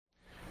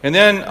And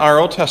then our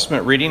Old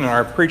Testament reading and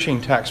our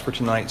preaching text for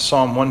tonight,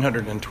 Psalm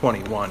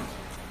 121.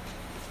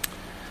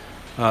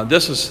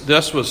 This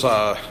was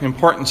an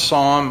important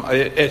psalm.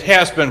 It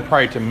has been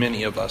probably to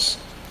many of us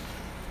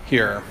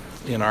here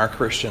in our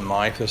Christian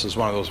life. This is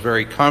one of those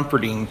very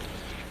comforting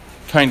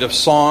kind of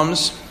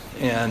psalms.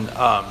 And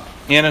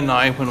Ann and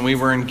I, when we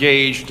were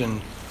engaged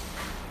and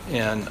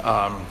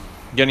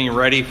getting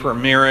ready for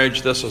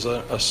marriage, this was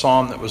a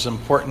psalm that was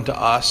important to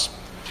us.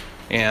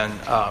 And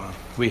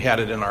we had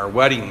it in our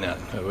wedding then.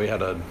 We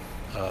had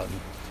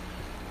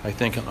I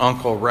think an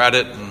uncle read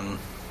it,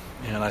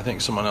 and I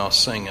think someone else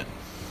sang it.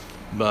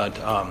 But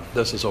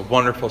this is a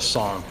wonderful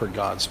psalm for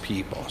God's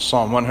people.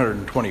 Psalm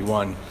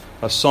 121,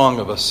 a song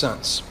of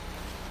ascents.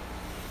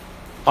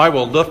 I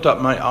will lift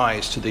up my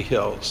eyes to the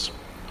hills.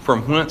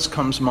 From whence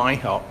comes my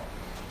help?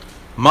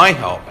 My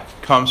help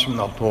comes from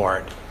the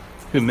Lord,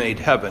 who made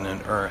heaven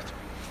and earth.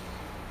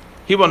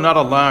 He will not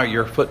allow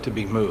your foot to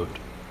be moved.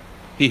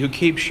 He who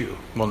keeps you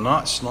will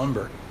not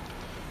slumber.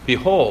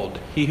 Behold,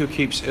 he who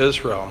keeps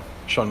Israel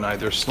shall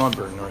neither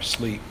slumber nor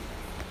sleep.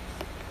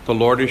 The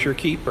Lord is your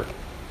keeper.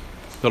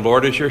 The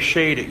Lord is your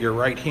shade at your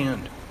right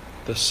hand.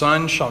 The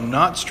sun shall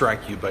not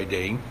strike you by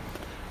day,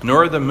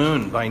 nor the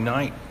moon by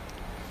night.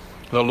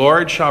 The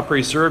Lord shall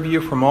preserve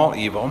you from all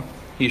evil.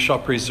 He shall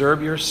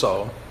preserve your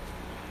soul.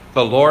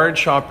 The Lord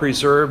shall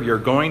preserve your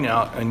going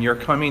out and your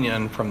coming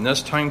in from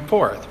this time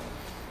forth,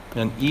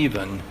 and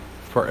even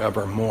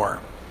forevermore.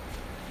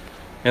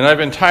 And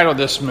I've entitled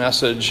this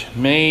message,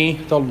 May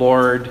the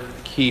Lord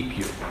Keep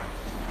You.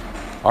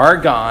 Our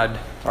God,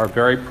 our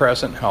very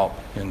present help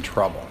in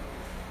trouble.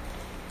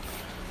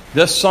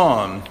 This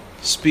psalm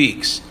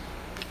speaks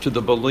to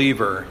the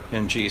believer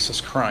in Jesus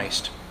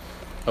Christ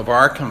of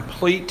our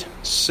complete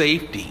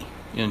safety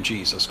in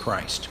Jesus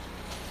Christ.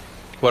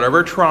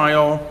 Whatever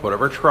trial,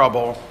 whatever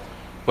trouble,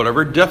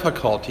 whatever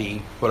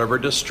difficulty, whatever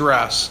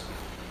distress,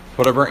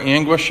 whatever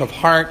anguish of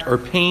heart or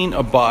pain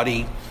of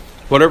body,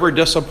 whatever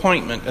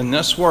disappointment in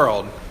this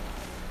world,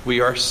 we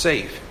are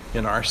safe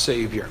in our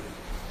Savior.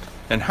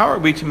 And how are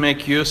we to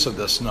make use of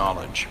this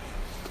knowledge?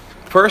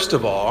 First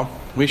of all,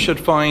 we should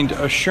find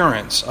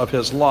assurance of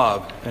His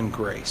love and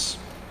grace.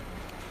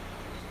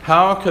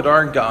 How could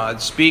our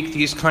God speak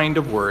these kind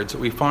of words that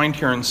we find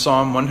here in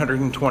Psalm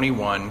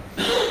 121?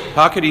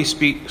 How could He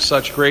speak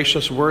such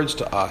gracious words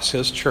to us,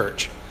 His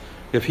church,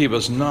 if He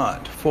was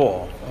not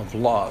full of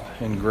love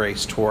and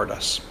grace toward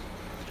us?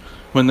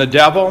 When the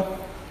devil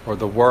or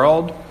the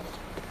world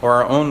or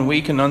our own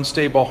weak and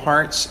unstable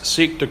hearts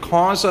seek to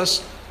cause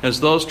us, as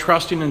those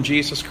trusting in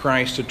Jesus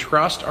Christ, to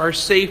trust our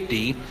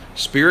safety,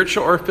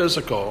 spiritual or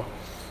physical,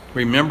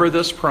 remember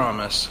this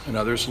promise and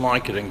others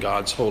like it in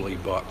God's holy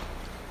book.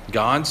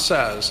 God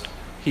says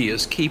He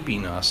is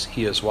keeping us.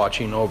 He is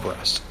watching over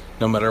us,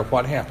 no matter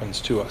what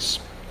happens to us.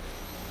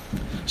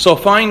 So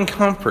find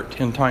comfort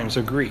in times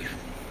of grief,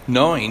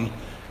 knowing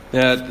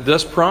that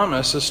this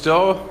promise is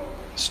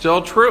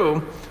still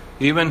true,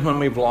 even when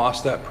we've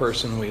lost that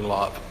person we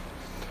love.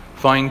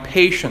 Find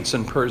patience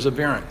and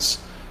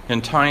perseverance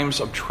in times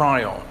of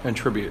trial and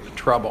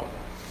trouble.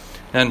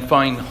 And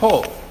find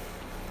hope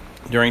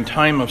during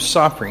time of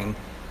suffering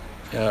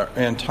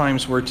and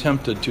times we're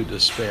tempted to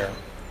despair.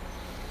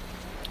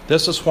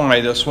 This is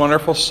why this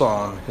wonderful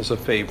psalm is a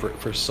favorite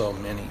for so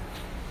many.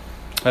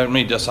 I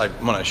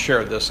want to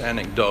share this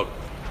anecdote.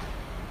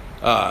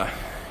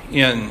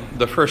 In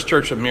the First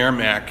Church of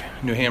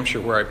Merrimack, New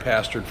Hampshire, where I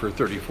pastored for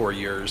 34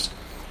 years,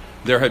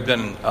 there had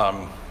been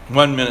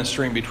one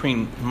ministry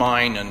between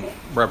mine and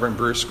Reverend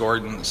Bruce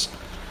Gordon's.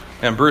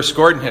 And Bruce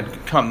Gordon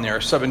had come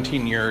there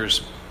 17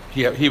 years.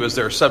 He was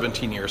there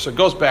 17 years. So it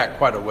goes back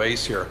quite a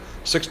ways here.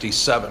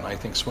 67, I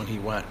think, is when he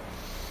went.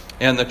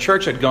 And the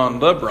church had gone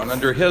liberal. And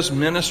under his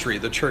ministry,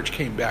 the church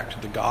came back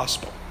to the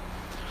gospel.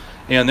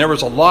 And there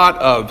was a lot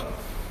of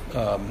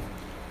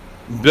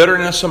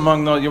bitterness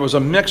among those. It was a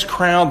mixed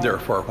crowd there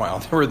for a while.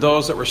 There were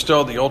those that were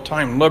still the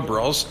old-time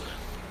liberals,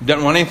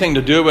 didn't want anything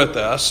to do with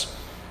this.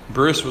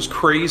 Bruce was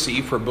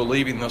crazy for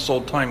believing this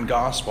old-time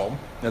gospel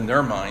in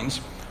their minds.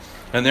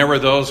 And there were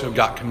those who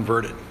got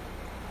converted.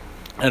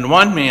 And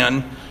one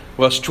man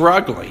was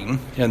struggling,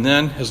 and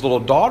then his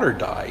little daughter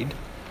died,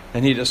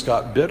 and he just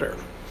got bitter.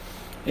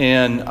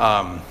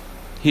 And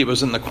he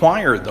was in the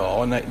choir,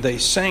 though, and they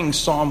sang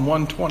Psalm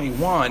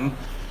 121.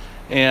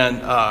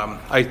 And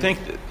I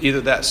think that either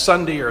that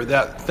Sunday or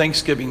that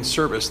Thanksgiving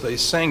service, they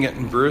sang it,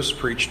 and Bruce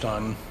preached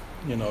on,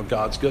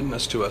 God's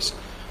goodness to us.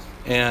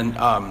 And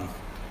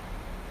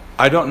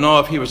I don't know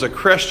if he was a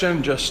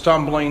Christian just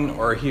stumbling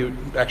or he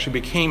actually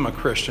became a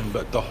Christian,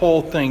 but the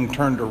whole thing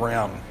turned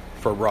around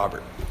for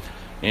Robert.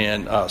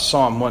 And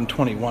Psalm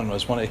 121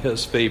 was one of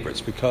his favorites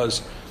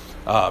because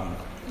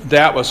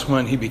that was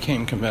when he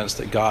became convinced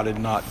that God had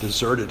not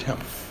deserted him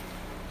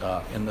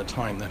in the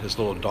time that his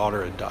little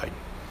daughter had died.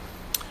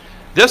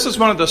 This is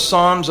one of the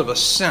Psalms of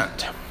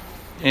Ascent.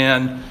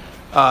 And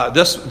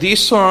these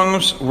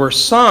songs were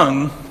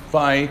sung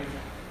by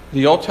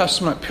the Old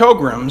Testament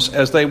pilgrims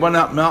as they went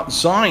up Mount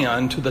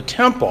Zion to the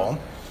temple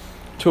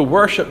to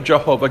worship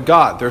Jehovah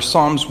God. They're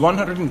Psalms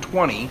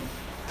 120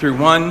 through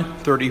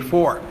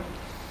 134.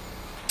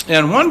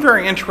 And one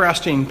very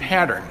interesting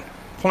pattern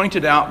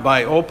pointed out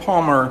by O.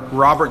 Palmer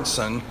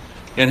Robertson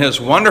in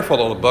his wonderful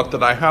little book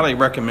that I highly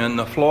recommend,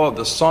 The Flow of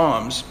the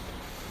Psalms,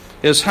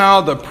 is how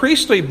the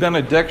priestly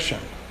benediction,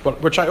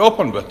 which I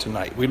opened with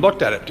tonight, we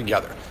looked at it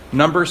together,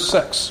 number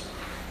 6.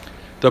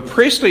 The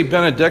priestly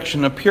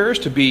benediction appears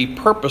to be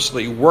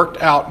purposely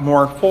worked out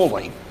more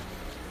fully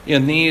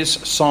in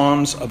these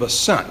Psalms of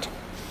Ascent.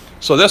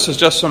 So this is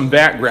just some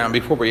background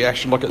before we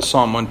actually look at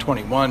Psalm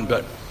 121.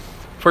 But,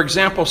 for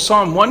example,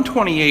 Psalm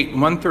 128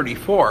 and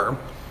 134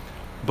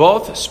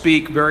 both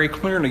speak very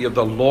clearly of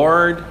the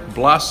Lord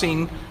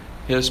blessing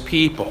his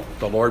people.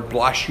 The Lord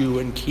bless you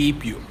and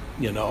keep you,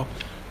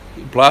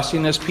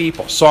 blessing his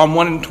people. Psalm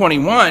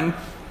 121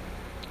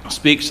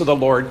 speaks of the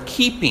Lord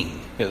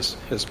keeping his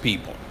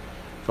people.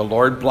 The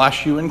Lord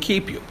bless you and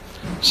keep you.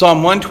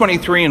 Psalm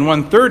 123 and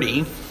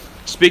 130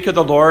 speak of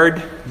the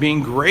Lord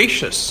being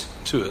gracious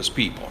to his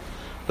people.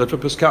 Lift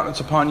up his countenance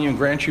upon you and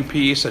grant you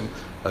peace, and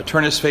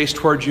turn his face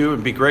towards you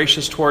and be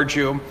gracious towards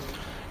you.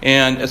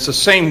 And it's the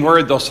same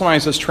word, though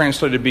sometimes it's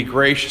translated be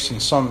gracious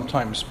and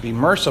sometimes be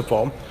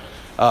merciful.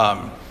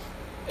 So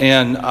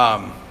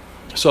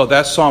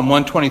that's Psalm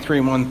 123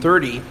 and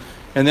 130.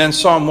 And then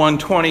Psalm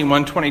 120,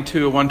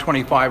 122,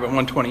 125, and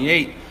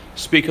 128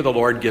 speak of the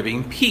Lord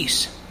giving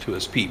peace to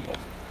his people.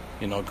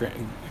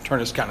 Turn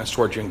his countenance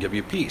towards you and give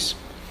you peace.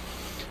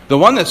 The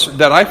one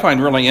that I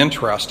find really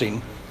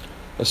interesting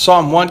is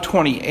Psalm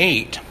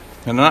 128.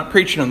 And I'm not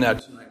preaching on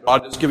that tonight, but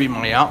I'll just give you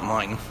my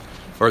outline,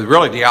 or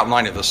really the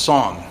outline of the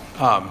psalm.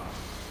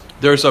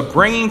 There's a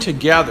bringing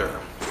together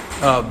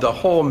of the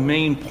whole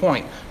main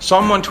point.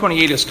 Psalm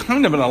 128 is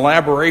kind of an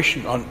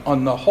elaboration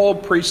on the whole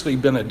priestly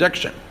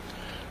benediction.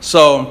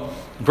 So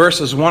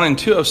verses 1 and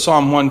 2 of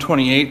Psalm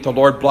 128, the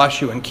Lord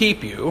bless you and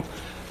keep you.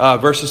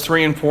 Verses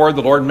 3 and 4,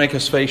 the Lord make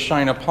his face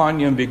shine upon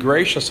you and be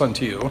gracious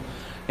unto you.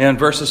 And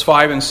verses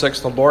 5 and 6,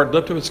 the Lord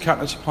lift up his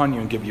countenance upon you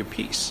and give you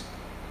peace.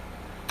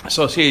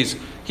 So he's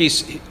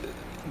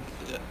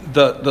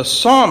the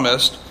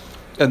psalmist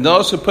and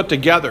those who put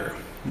together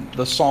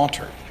the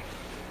Psalter,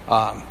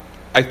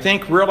 I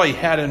think really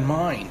had in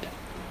mind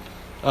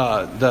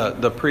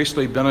the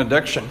priestly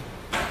benediction.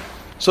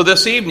 So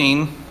this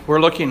evening, we're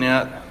looking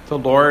at the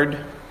Lord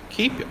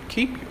keep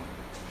you.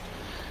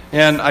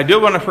 And I do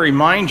want to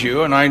remind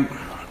you, and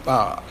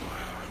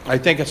I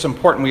think it's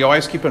important we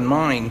always keep in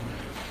mind,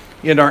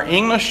 in our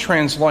English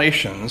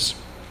translations,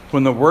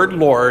 when the word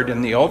Lord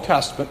in the Old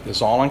Testament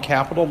is all in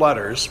capital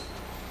letters,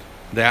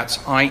 that's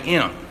I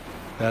am.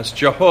 That's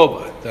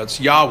Jehovah.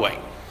 That's Yahweh.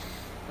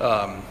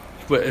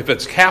 If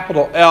it's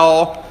capital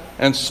L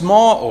and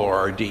small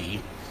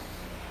O-R-D,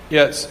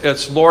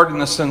 it's Lord in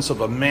the sense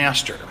of a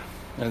master.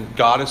 And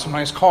God is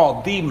sometimes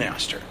called the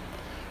master.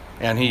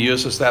 And he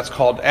uses that's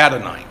called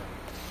Adonai.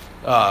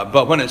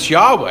 But when it's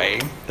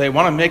Yahweh, they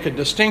want to make a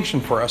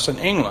distinction for us in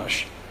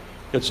English.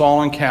 It's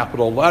all in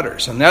capital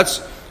letters. And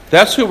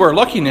that's who we're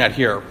looking at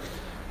here.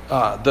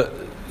 The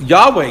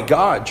Yahweh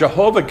God,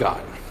 Jehovah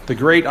God, the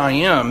great I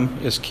Am,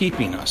 is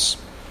keeping us.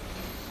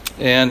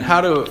 And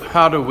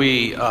how do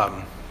we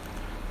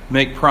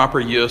make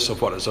proper use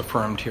of what is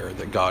affirmed here,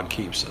 that God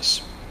keeps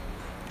us?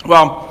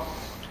 Well,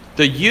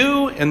 the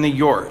you and the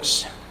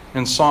yours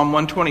in Psalm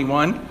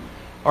 121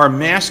 are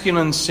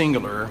masculine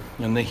singular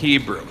in the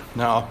Hebrew.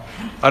 Now,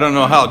 I don't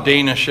know how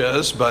Danish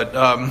is, but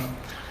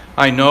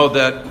I know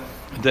that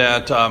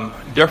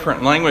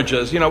different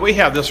languages, we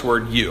have this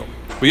word you.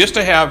 We used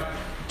to have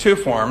two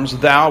forms.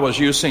 Thou was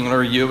you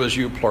singular, you was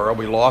you plural.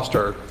 We lost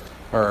our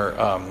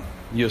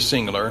you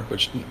singular,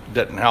 which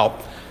didn't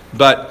help.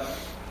 But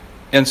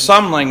in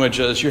some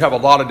languages, you have a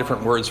lot of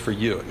different words for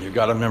you, and you've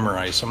got to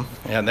memorize them.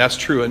 And that's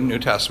true in New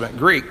Testament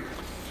Greek,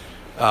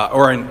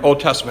 or in Old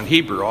Testament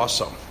Hebrew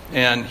also.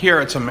 And here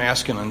it's a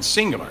masculine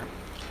singular.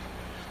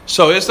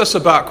 So is this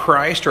about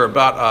Christ or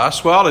about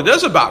us? Well, it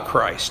is about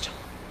Christ.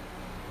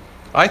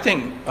 I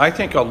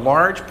think a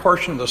large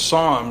portion of the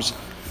Psalms,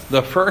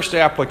 the first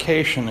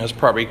application is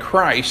probably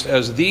Christ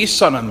as the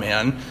Son of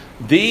Man,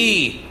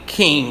 the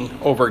King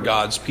over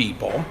God's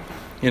people,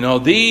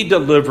 the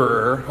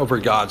deliverer over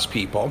God's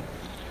people.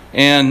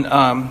 And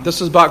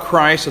this is about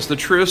Christ as the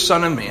true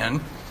Son of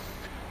Man.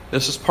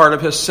 This is part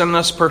of his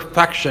sinless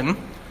perfection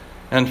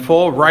and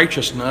full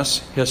righteousness,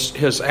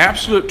 his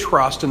absolute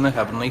trust in the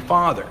Heavenly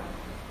Father.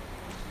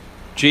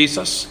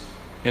 Jesus,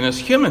 in his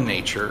human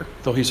nature,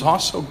 though he's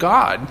also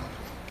God,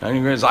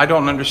 anyways, I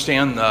don't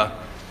understand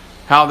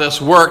how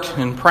this worked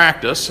in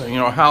practice.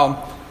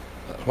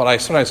 What I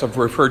sometimes have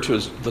referred to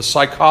as the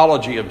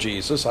psychology of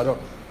Jesus. I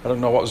don't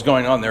know what was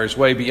going on there. It's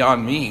way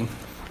beyond me.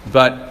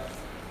 But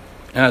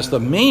as the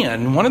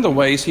man, one of the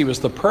ways he was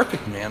the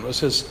perfect man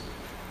was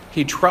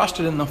he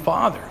trusted in the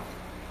Father.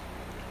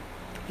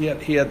 He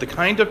had the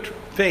kind of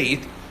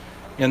faith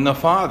in the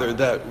Father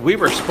that we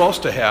were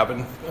supposed to have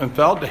and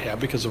failed to have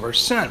because of our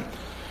sin.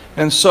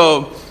 And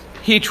so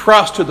he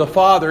trusted the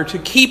Father to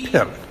keep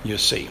him, you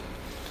see.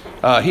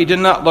 He did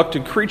not look to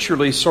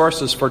creaturely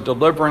sources for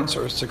deliverance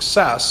or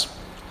success,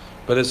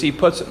 but as he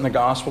puts it in the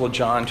Gospel of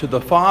John, to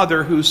the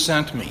Father who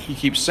sent me. He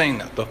keeps saying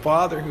that, the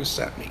Father who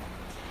sent me.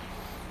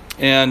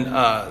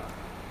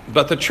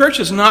 But the church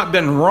has not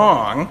been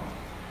wrong,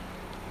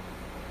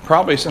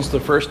 probably since the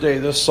first day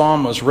this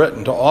psalm was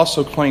written, to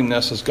also claim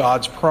this as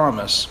God's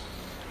promise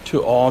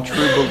to all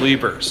true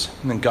believers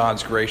in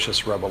God's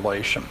gracious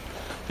revelation,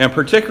 and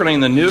particularly in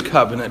the new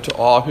covenant to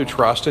all who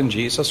trust in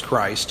Jesus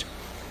Christ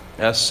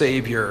as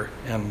Savior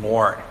and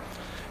Lord.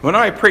 When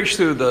I preach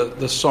through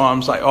the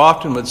Psalms, I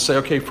often would say,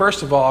 okay,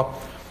 first of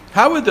all,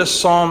 how would this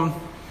psalm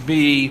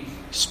be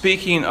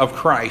speaking of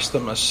Christ, the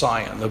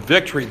Messiah, the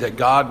victory that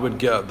God would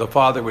give, the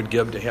Father would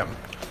give to him?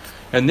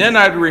 And then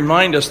I'd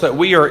remind us that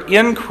we are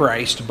in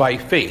Christ by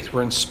faith.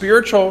 We're in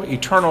spiritual,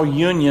 eternal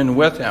union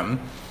with him.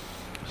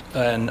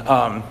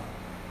 And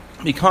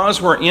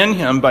because we're in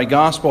him by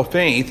gospel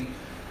faith,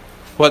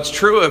 what's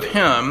true of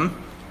him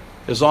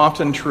is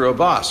often true of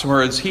us,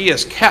 whereas he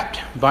is kept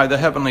by the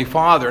Heavenly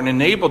Father and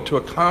enabled to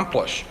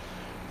accomplish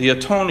the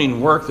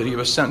atoning work that he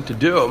was sent to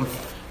do.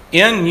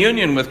 In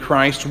union with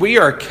Christ, we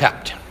are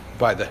kept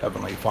by the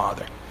Heavenly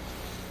Father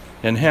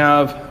and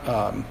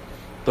have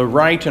the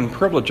right and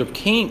privilege of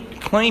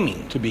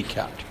claiming to be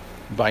kept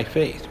by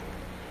faith.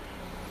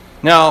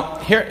 Now,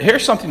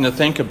 here's something to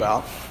think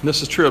about.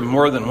 This is true of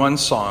more than one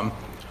psalm.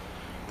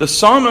 The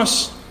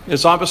psalmist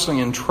is obviously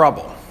in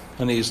trouble,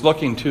 and he's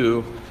looking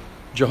to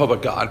Jehovah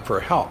God for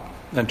help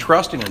and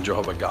trusting in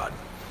Jehovah God.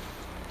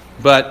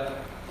 But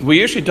we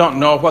usually don't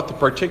know what the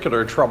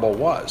particular trouble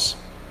was.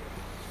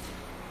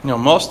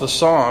 Most of the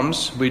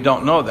Psalms, we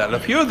don't know that. A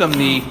few of them,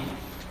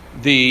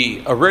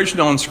 the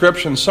original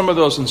inscriptions, some of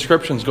those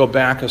inscriptions go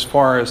back as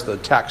far as the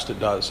text it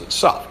does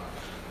itself.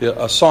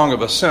 A Song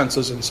of Ascents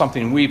isn't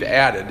something we've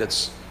added.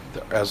 It's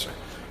as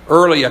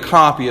early a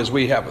copy as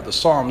we have of the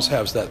Psalms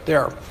has that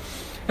there.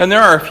 And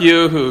there are a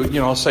few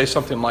who, say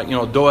something like,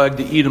 Doeg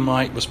the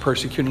Edomite was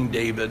persecuting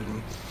David.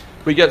 And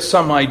we get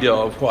some idea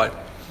of what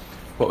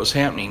was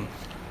happening.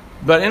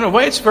 But in a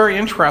way, it's very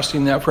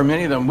interesting that for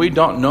many of them, we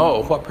don't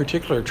know what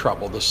particular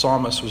trouble the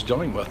psalmist was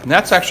dealing with. And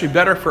that's actually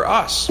better for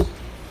us.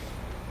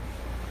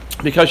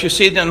 Because you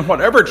see, then,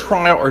 whatever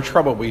trial or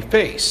trouble we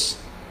face,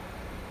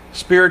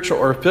 spiritual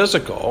or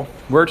physical,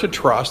 we're to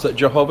trust that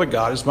Jehovah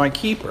God is my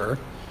keeper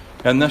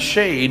and the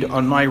shade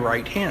on my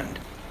right hand.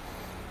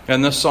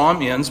 And the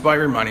psalm ends by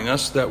reminding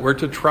us that we're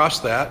to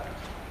trust that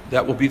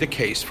will be the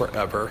case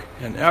forever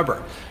and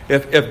ever.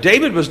 If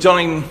David was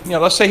dealing,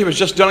 let's say he was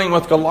just dealing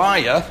with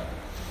Goliath,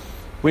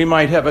 we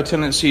might have a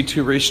tendency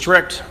to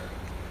restrict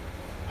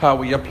how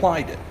we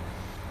applied it.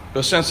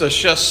 But since it's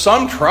just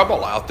some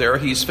trouble out there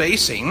he's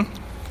facing,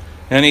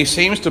 and he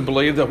seems to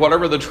believe that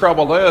whatever the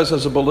trouble is,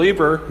 as a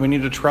believer, we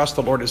need to trust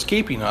the Lord is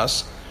keeping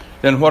us,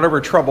 then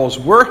whatever troubles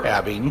we're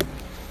having,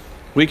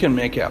 we can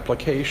make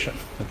application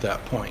at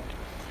that point.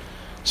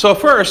 So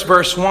first,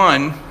 verse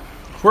 1,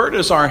 where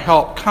does our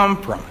help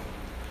come from?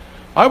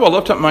 I will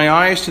lift up my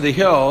eyes to the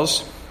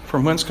hills,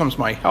 from whence comes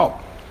my help?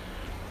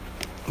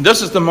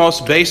 This is the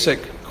most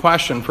basic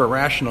question for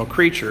rational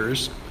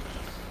creatures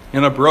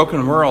in a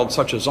broken world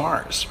such as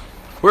ours.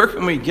 Where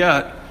can we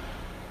get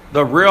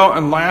the real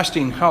and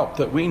lasting help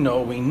that we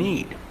know we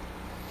need?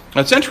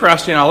 It's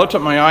interesting, I lift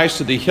up my eyes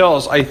to the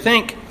hills. I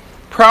think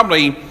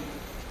probably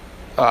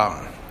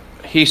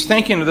he's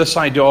thinking of this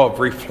idea of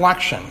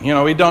reflection.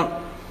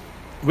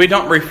 We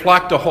don't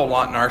reflect a whole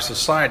lot in our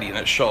society, and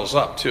it shows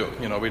up too.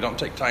 We don't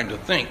take time to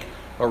think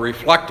or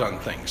reflect on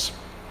things.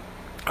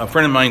 A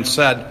friend of mine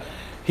said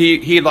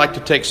he'd like to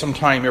take some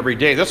time every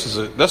day. This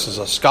is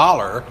a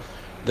scholar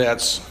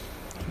that's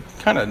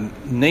kind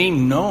of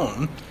name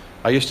known.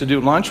 I used to do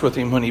lunch with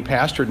him when he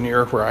pastored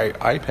near where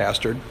I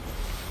pastored,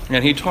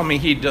 and he told me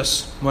he'd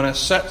just want to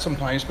sit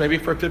sometimes, maybe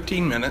for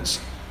 15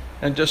 minutes,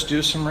 and just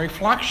do some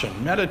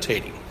reflection,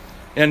 meditating.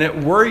 And it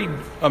worried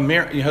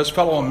his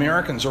fellow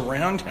Americans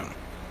around him.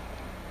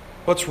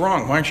 What's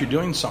wrong? Why aren't you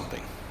doing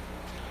something?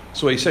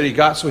 So he said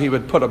he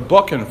would put a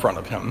book in front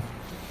of him,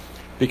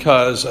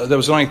 because that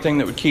was the only thing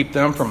that would keep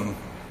them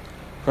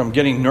from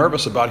getting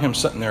nervous about him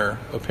sitting there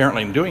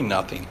apparently doing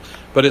nothing.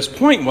 But his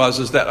point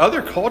was that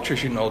other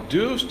cultures,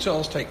 do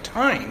still take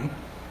time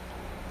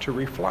to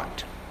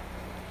reflect.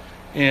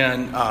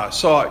 And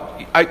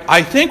so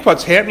I think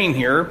what's happening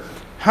here,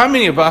 how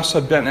many of us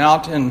have been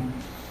out in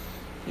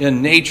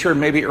nature,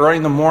 maybe early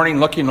in the morning,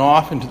 looking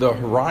off into the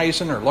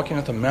horizon or looking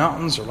at the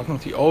mountains or looking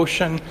at the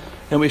ocean,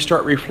 and we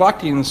start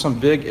reflecting on some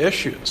big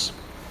issues?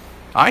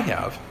 I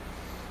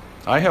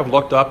have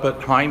looked up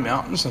at high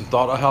mountains and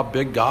thought of how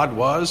big God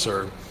was,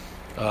 or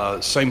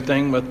same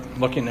thing with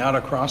looking out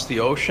across the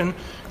ocean.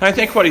 And I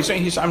think what he's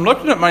saying, I'm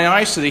looking at my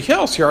eyes to the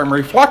hills here. I'm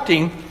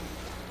reflecting,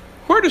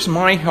 where does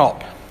my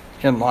help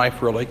in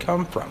life really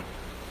come from?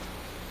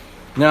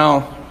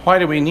 Now, why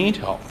do we need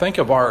help? Think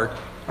of our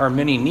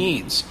many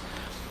needs.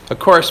 Of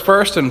course,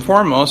 first and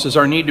foremost is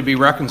our need to be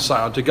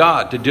reconciled to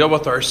God, to deal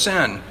with our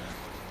sin,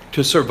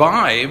 to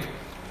survive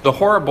the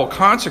horrible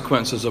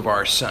consequences of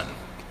our sin.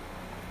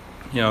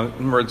 In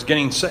other words,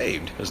 getting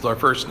saved is our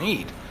first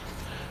need.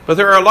 But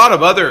there are a lot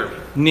of other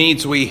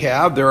needs we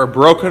have. There are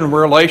broken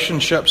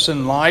relationships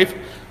in life,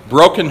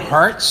 broken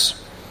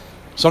hearts,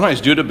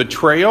 sometimes due to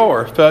betrayal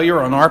or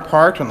failure on our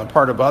part, on the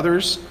part of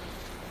others.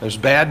 There's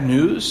bad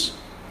news.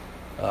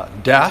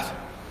 death.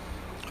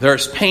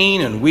 There's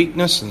pain and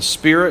weakness in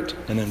spirit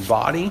and in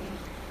body.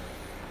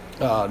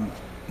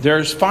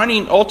 There's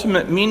finding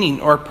ultimate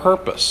meaning or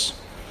purpose.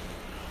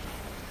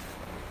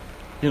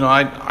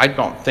 I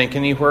don't think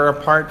anywhere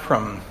apart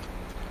from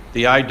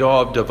the idea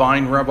of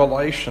divine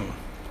revelation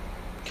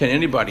can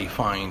anybody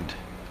find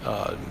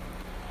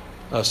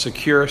a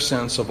secure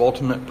sense of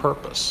ultimate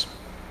purpose.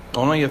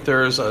 Only if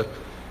there is a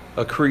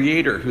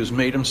creator who's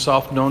made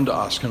himself known to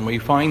us can we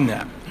find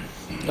that.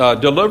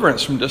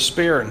 Deliverance from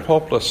despair and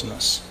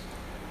hopelessness.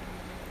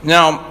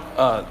 Now,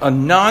 a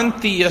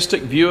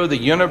non-theistic view of the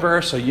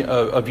universe, a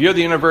view of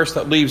the universe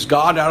that leaves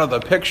God out of the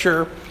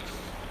picture,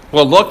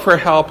 will look for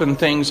help in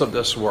things of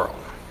this world,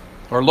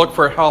 or look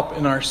for help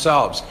in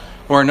ourselves,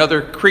 or in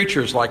other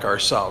creatures like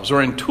ourselves,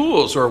 or in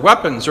tools, or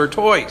weapons, or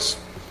toys.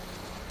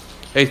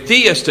 A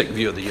theistic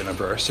view of the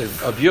universe,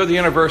 a view of the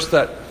universe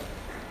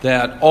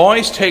that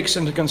always takes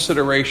into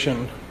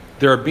consideration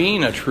there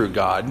being a true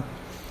God,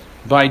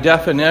 by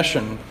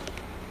definition,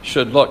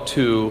 should look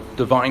to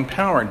divine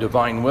power and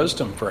divine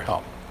wisdom for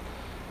help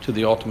to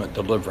the ultimate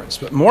deliverance.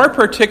 But more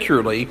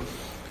particularly,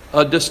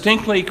 a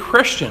distinctly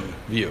Christian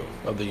view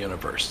of the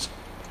universe,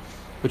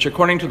 which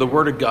according to the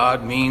Word of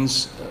God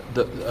means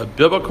a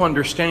biblical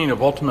understanding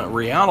of ultimate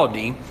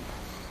reality,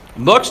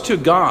 looks to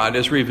God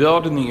as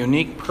revealed in the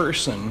unique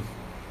person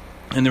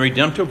and the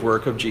redemptive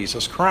work of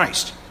Jesus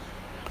Christ.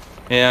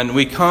 And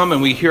we come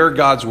and we hear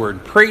God's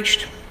Word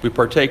preached, we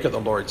partake of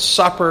the Lord's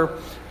Supper,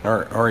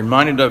 are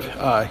reminded of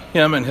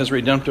Him and His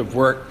redemptive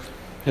work,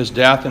 His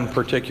death in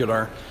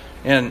particular,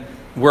 and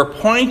we're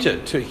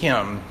pointed to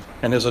Him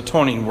and His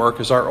atoning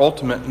work as our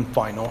ultimate and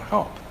final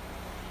help.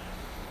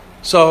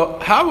 So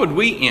how would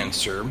we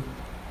answer,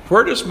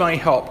 where does my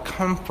help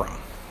come from?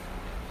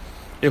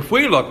 If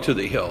we look to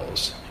the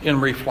hills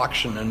in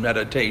reflection and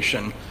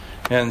meditation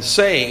and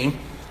say,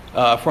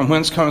 from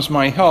whence comes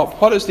my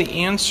help, what is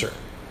the answer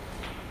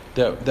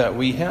that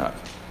we have?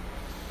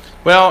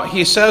 Well,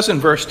 he says in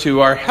verse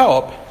 2, our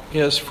help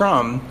is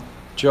from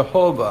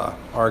Jehovah,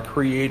 our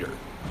Creator.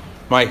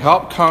 My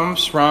help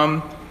comes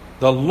from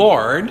the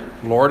Lord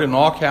in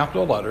all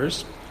capital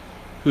letters,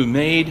 who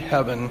made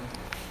heaven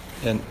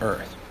and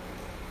earth.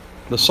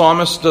 The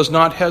psalmist does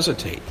not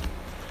hesitate.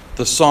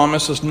 The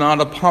psalmist is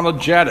not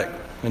apologetic,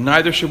 and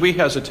neither should we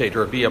hesitate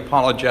or be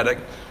apologetic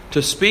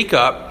to speak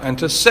up and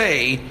to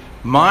say,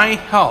 my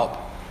help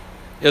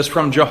is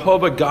from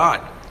Jehovah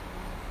God,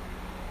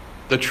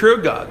 the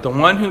true God, the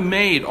one who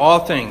made all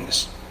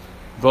things,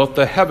 both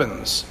the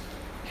heavens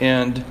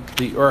and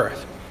the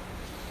earth.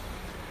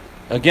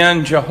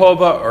 Again,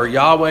 Jehovah or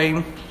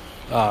Yahweh,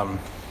 the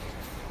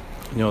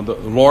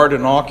Lord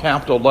in all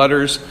capital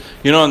letters.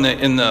 In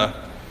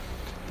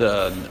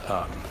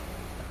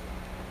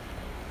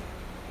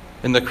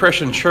the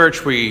Christian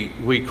church,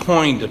 we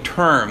coined a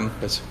term.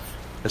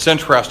 It's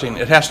interesting.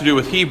 It has to do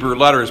with Hebrew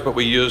letters, but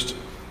we used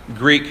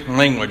Greek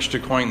language to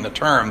coin the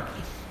term.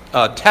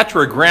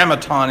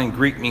 Tetragrammaton in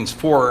Greek means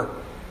 4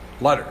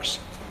 letters.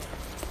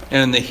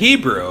 And in the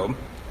Hebrew,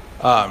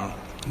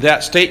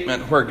 that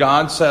statement where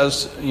God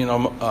says,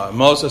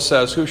 Moses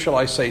says, who shall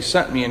I say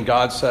sent me? And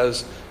God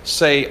says,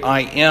 say,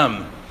 I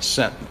am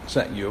sent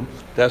you.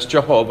 That's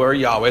Jehovah or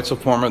Yahweh. It's a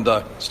form of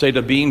the state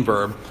of being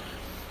verb.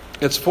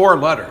 It's 4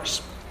 letters,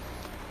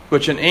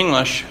 which in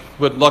English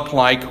would look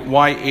like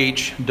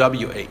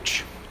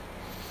YHWH.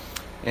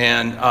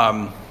 And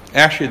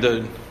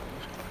actually,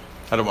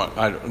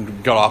 I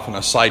got off on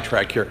a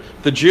sidetrack here.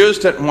 The Jews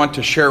didn't want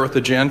to share with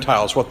the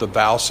Gentiles what the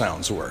vowel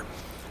sounds were.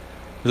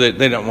 They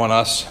didn't want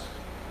us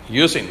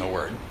using the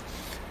word.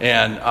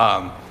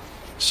 And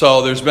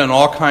so there's been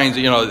all kinds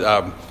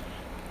of,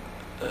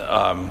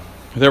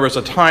 there was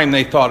a time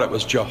they thought it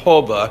was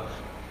Jehovah,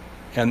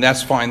 and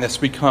that's fine. That's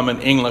become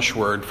an English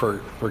word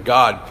for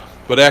God.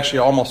 But actually,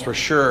 almost for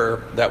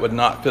sure, that would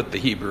not fit the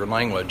Hebrew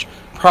language.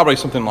 Probably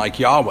something like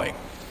Yahweh.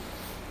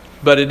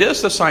 But it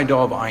is this idea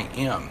of I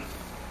am.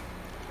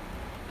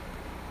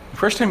 The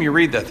first time you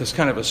read that, that's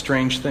kind of a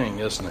strange thing,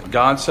 isn't it?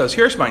 God says,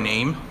 here's my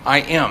name, I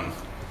am.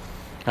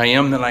 I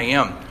am that I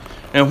am.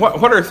 And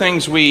what are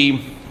things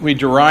we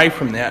derive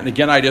from that? And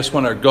again, I just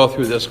want to go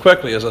through this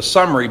quickly as a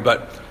summary,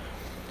 but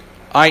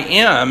I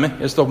am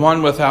is the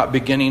one without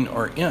beginning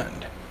or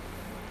end.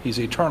 He's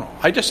eternal.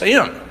 I just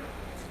am.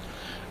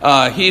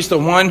 He's the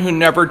one who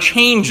never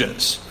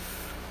changes.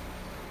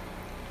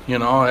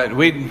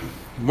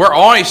 We're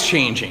always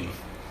changing.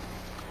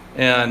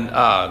 And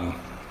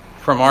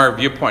from our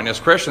viewpoint as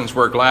Christians,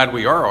 we're glad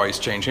we are always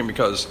changing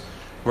because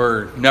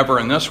we're never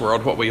in this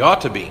world what we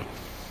ought to be.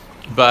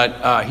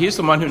 But he's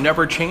the one who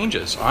never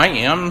changes. I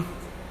am.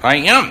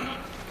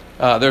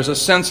 There's a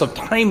sense of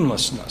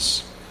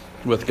timelessness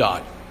with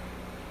God.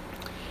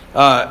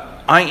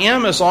 I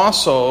am is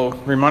also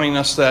reminding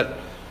us that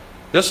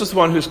this is the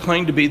one who's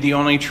claimed to be the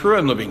only true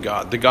and living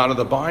God, the God of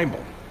the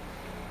Bible.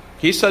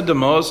 He said to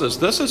Moses,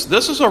 this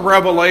is a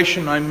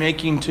revelation I'm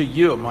making to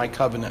you, my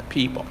covenant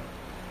people.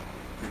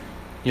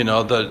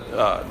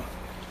 The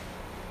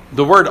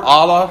word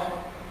Allah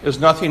is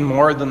nothing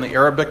more than the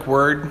Arabic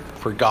word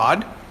for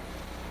God.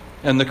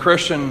 And the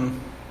Christian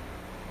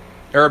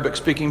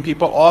Arabic-speaking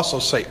people also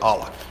say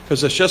Allah,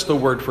 because it's just the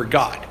word for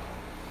God.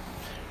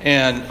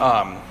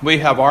 And we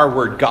have our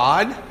word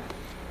God,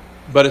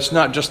 but it's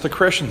not just the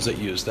Christians that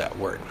use that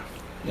word.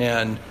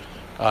 And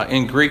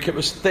in Greek it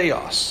was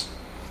theos.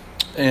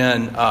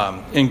 And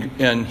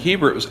in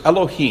Hebrew it was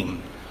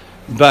Elohim.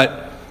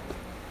 But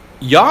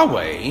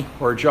Yahweh,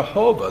 or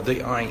Jehovah,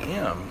 the I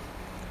Am,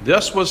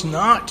 this was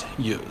not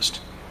used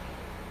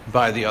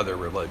by the other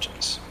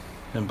religions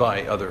and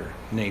by other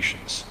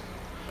nations.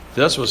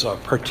 This was a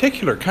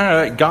particular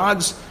kind of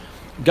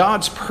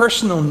God's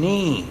personal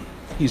name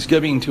he's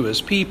giving to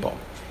his people.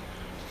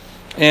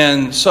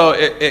 And so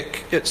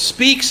it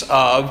speaks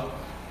of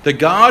the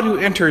God who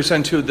enters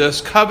into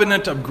this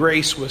covenant of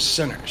grace with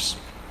sinners.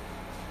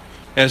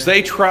 As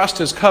they trust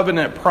his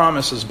covenant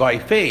promises by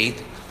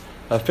faith,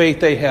 a faith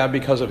they have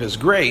because of his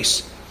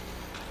grace,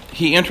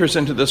 he enters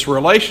into this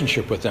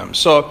relationship with them.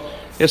 So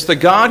it's the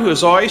God who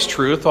is always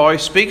truth,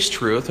 always speaks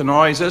truth, and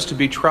always is to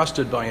be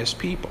trusted by his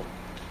people.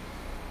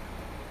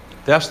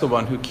 That's the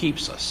one who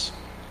keeps us.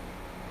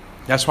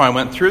 That's why I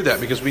went through that,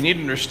 because we need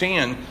to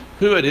understand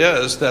who it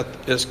is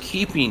that is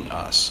keeping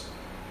us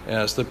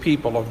as the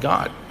people of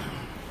God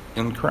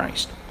in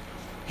Christ.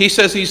 He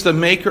says he's the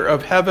maker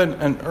of heaven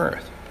and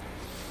earth,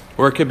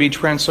 or it could be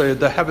translated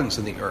the heavens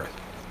and the earth.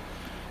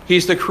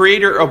 He's the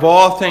creator of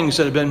all things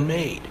that have been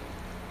made.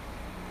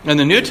 And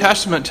the New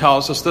Testament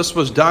tells us this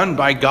was done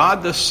by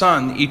God the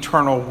Son, the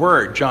eternal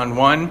Word, John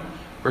 1,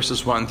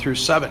 verses 1 through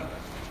 7.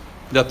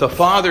 That the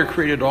Father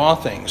created all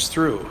things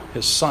through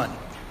his Son.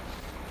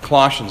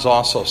 Colossians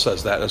also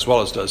says that, as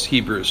well as does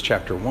Hebrews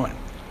chapter 1.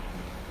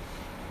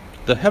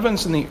 The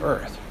heavens and the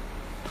earth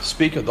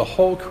speak of the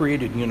whole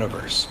created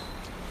universe.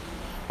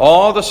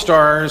 All the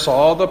stars,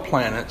 all the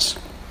planets,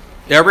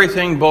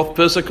 everything both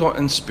physical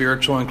and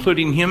spiritual,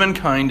 including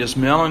humankind as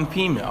male and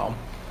female,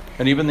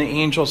 and even the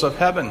angels of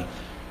heaven.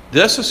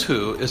 This is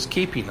who is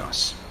keeping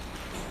us,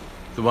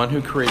 the one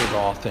who created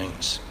all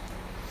things.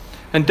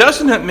 And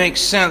doesn't it make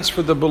sense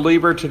for the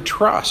believer to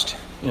trust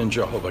in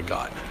Jehovah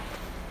God,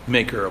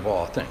 maker of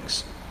all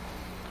things?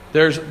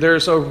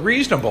 There's a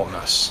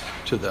reasonableness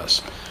to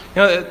this.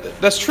 You know,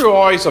 that's true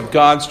always of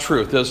God's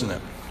truth, isn't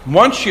it?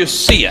 Once you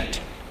see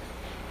it,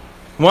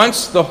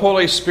 once the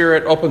Holy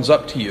Spirit opens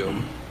up to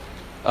you,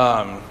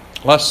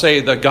 let's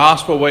say the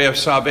gospel way of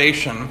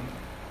salvation,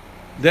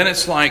 then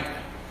it's like,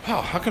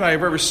 wow, how could I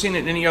have ever seen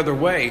it any other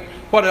way?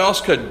 How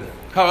else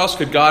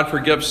could God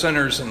forgive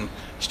sinners and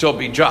still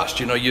be just?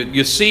 You know,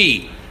 you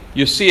see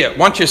it.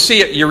 Once you see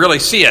it, you really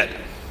see it.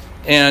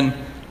 And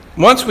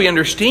once we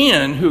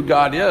understand who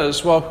God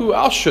is, well, who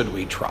else should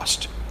we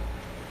trust?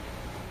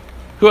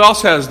 Who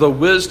else has the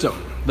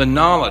wisdom, the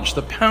knowledge,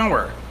 the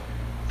power,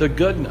 the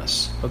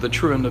goodness of the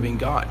true and living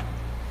God?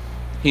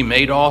 He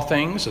made all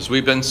things. As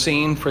we've been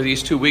seeing for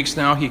these 2 weeks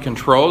now, he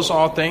controls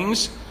all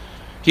things.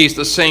 He's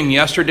the same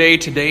yesterday,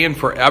 today, and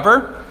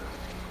forever.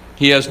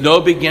 He has no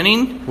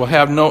beginning, will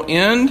have no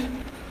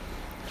end.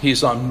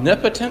 He's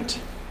omnipotent,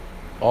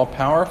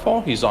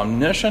 all-powerful. He's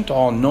omniscient,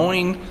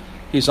 all-knowing.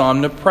 He's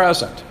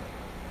omnipresent.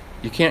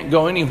 You can't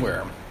go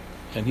anywhere,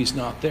 and he's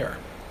not there.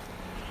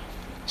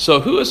 So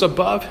who is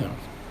above him?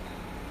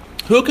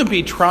 Who can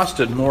be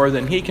trusted more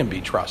than he can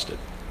be trusted?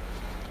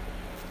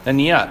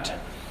 And yet,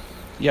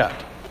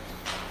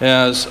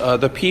 as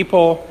the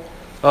people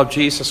of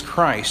Jesus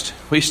Christ,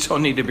 we still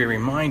need to be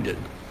reminded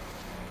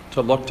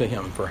to look to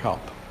him for help.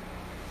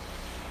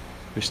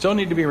 We still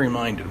need to be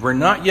reminded. We're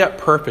not yet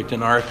perfect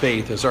in our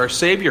faith as our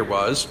Savior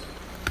was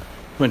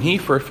when he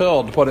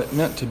fulfilled what it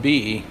meant to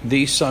be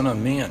the Son of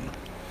Man.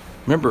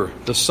 Remember,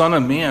 the Son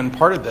of Man,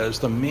 part of that is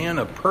the man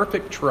of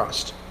perfect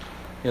trust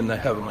in the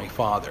Heavenly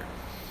Father.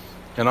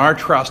 And our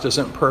trust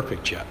isn't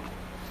perfect yet.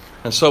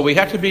 And so we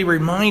have to be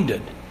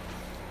reminded.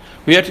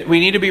 We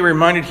need to be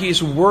reminded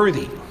he's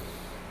worthy.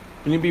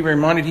 We need to be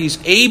reminded he's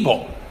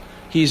able.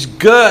 He's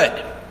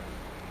good.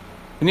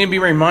 We need to be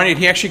reminded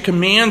he actually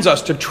commands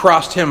us to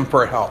trust him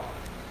for help.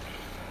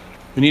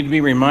 We need to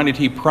be reminded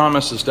he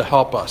promises to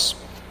help us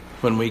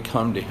when we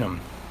come to him.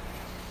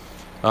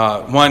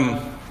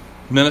 One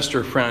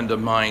minister friend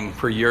of mine,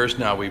 for years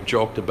now, we've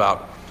joked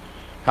about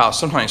how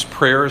sometimes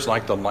prayer is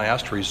like the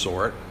last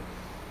resort.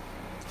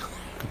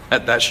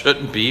 That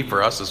shouldn't be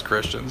for us as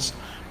Christians,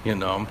 you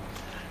know.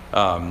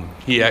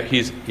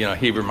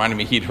 He reminded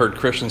me he'd heard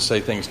Christians say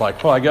things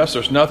like, well, I guess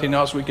there's nothing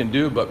else we can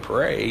do but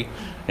pray.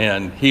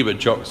 And he would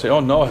joke and say, oh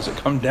no, has it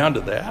come down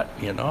to that?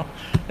 You know,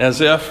 as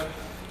if,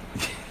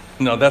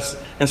 that's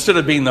instead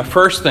of being the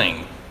first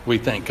thing we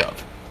think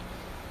of.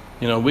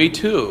 You know, we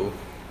too,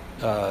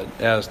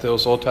 as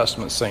those Old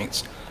Testament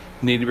saints,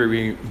 need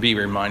to be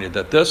reminded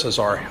that this is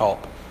our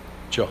help,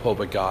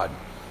 Jehovah God.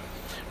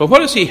 But what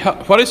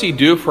does he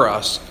do for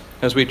us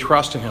as we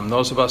trust in him,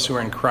 those of us who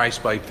are in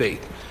Christ by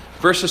faith?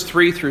 Verses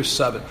 3 through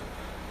 7.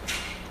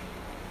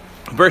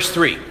 Verse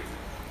 3,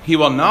 he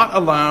will not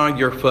allow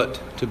your foot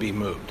to be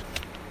moved.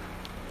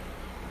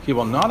 He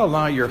will not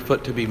allow your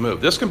foot to be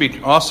moved. This can be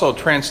also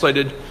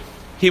translated,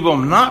 he will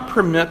not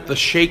permit the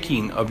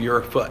shaking of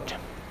your foot.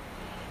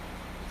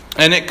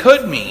 And it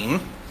could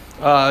mean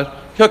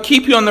he'll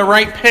keep you on the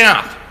right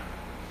path.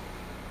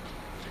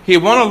 He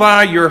won't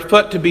allow your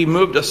foot to be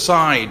moved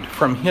aside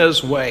from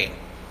His way.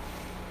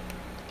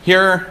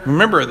 Here,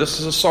 remember, this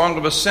is a song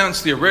of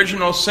ascents. The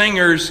original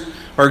singers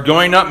are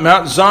going up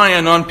Mount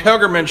Zion on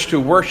pilgrimage to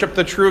worship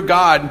the true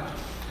God,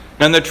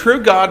 and the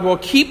true God will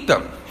keep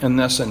them in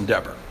this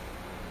endeavor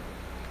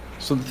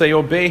so that they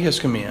obey His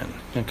command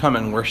and come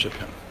and worship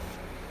Him.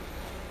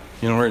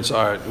 In other words,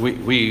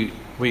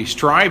 we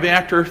strive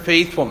after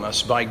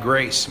faithfulness by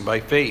grace and by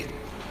faith,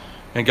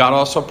 and God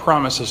also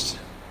promises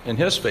in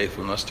His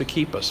faithfulness to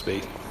keep us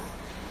faithful.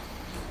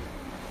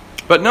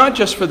 But not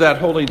just for that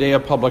holy day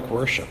of public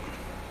worship.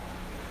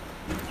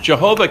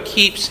 Jehovah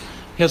keeps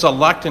His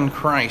elect in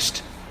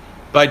Christ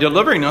by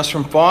delivering us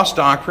from false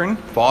doctrine,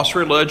 false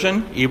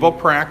religion, evil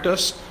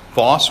practice,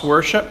 false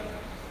worship.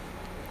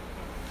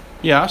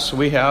 Yes,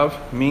 we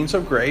have means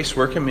of grace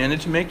we're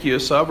commanded to make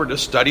use of. We're to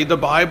study the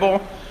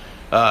Bible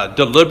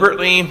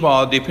deliberately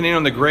while depending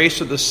on the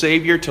grace of the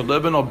Savior to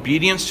live in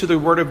obedience to the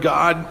Word of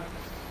God.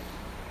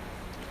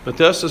 But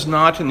this is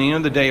not, in the end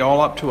of the day, all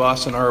up to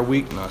us and our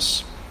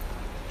weakness.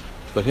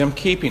 But Him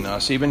keeping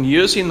us, even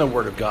using the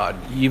Word of God,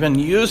 even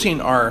using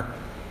our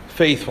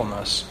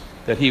faithfulness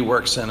that He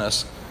works in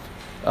us.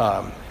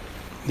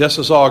 This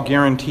is all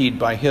guaranteed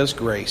by His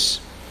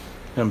grace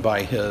and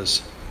by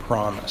His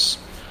promise.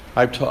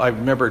 I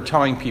remember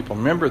telling people,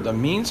 remember, the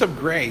means of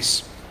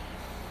grace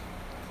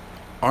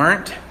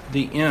aren't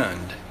the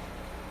end,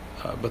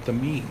 but the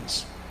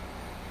means.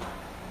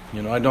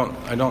 You know, I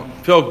don't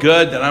feel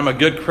good that I'm a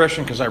good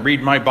Christian because I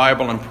read my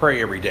Bible and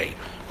pray every day,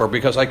 or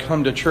because I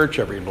come to church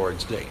every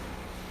Lord's Day.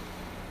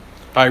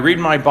 I read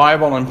my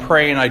Bible and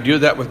pray, and I do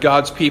that with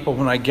God's people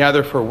when I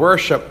gather for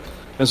worship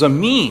as a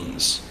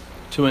means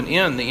to an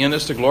end. The end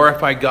is to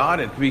glorify God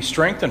and to be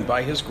strengthened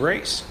by His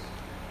grace.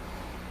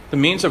 The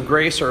means of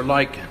grace are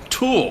like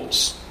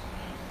tools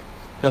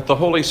that the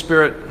Holy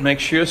Spirit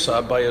makes use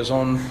of by His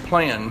own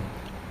plan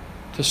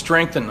to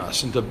strengthen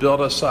us and to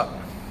build us up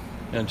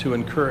and to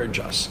encourage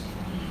us.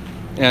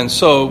 And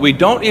so we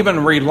don't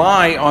even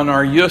rely on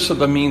our use of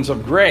the means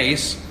of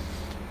grace,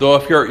 though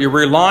if you're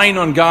relying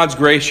on God's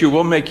grace, you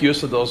will make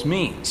use of those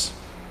means,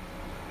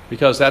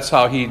 because that's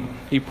how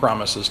He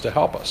promises to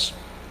help us.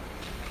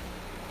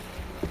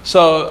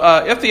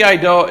 So if the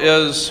ideal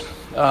is,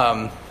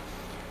 the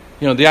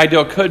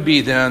ideal could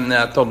be then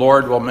that the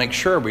Lord will make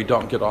sure we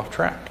don't get off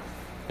track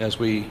as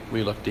we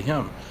look to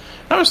Him.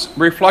 I was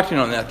reflecting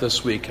on that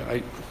this week.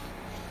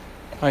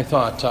 I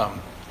thought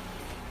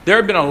there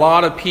have been a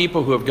lot of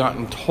people who have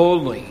gotten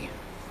totally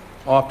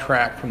off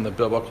track from the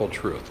biblical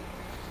truth.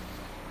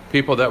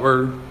 People that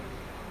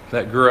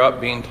grew up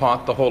being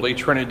taught the Holy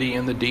Trinity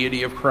and the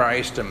deity of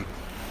Christ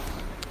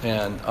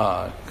and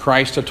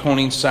Christ's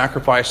atoning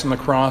sacrifice on the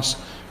cross,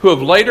 who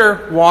have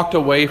later walked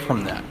away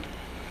from that.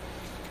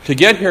 To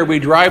get here, we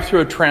drive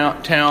through a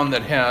town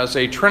that has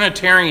a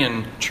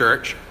Trinitarian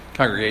church,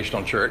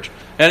 congregational church,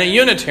 and a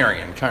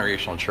Unitarian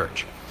congregational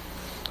church.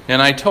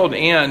 And I told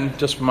Ann,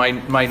 just my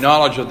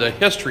knowledge of the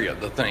history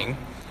of the thing,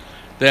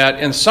 that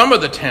in some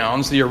of the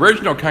towns, the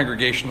original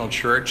congregational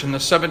church in the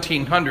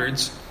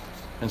 1700s,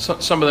 and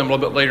some of them a little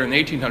bit later in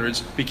the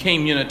 1800s,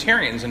 became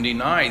Unitarians and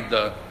denied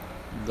the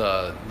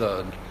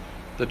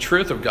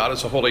truth of God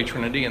as a Holy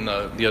Trinity and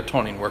the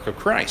atoning work of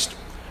Christ.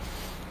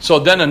 So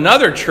then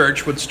another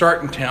church would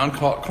start in town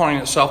calling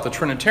itself the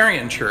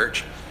Trinitarian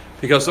Church,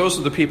 because those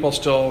are the people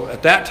still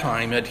at that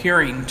time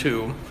adhering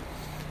to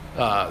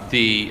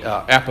the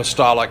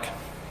apostolic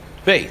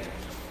faith.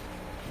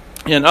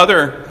 In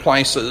other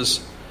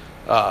places,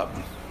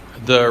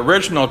 the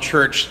original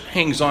church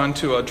hangs on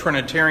to a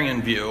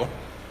Trinitarian view,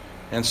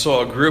 and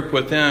so a group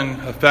within,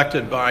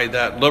 affected by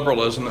that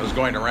liberalism that was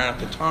going around at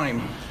the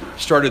time,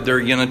 started their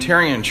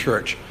Unitarian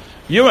church.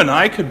 You and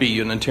I could be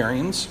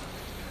Unitarians.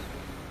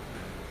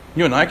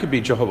 You and I could be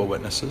Jehovah's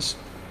Witnesses.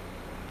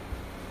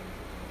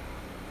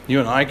 You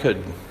and I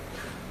could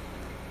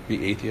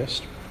be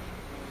atheists.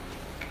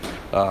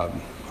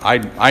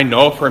 I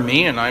know for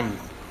me, and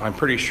I'm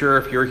pretty sure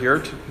if you're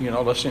here,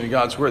 listening to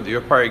God's word, that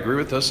you'll probably agree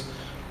with this.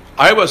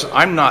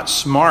 I'm not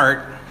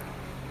smart,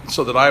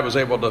 so that I was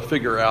able to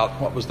figure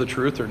out what was the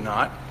truth or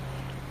not.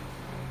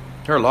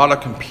 There are a lot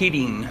of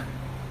competing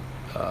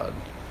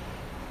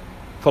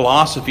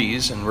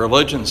philosophies and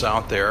religions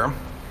out there,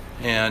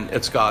 and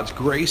it's God's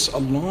grace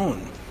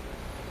alone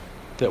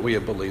that we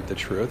have believed the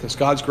truth. It's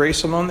God's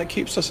grace alone that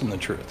keeps us in the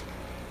truth.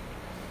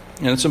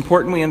 And it's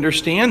important we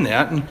understand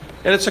that, and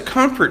it's a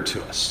comfort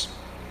to us.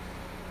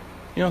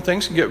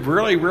 Things can get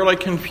really, really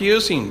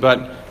confusing,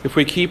 but if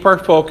we keep our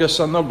focus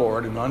on the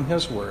Lord and on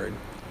His Word,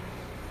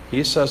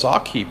 He says,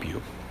 I'll keep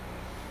you.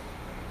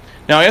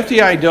 Now, if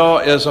the ideal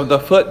is of the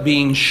foot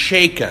being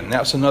shaken,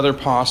 that's another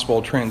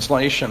possible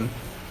translation.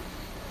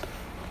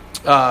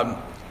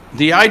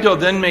 The ideal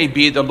then may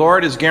be the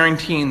Lord is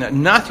guaranteeing that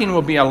nothing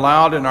will be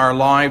allowed in our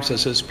lives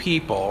as His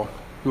people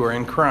who are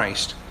in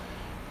Christ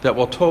that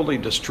will totally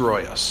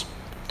destroy us,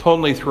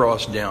 totally throw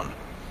us down,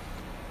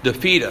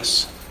 defeat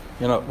us,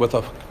 with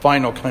a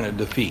final kind of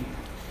defeat.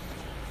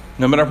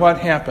 No matter what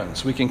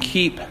happens, we can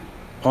keep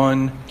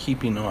on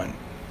keeping on.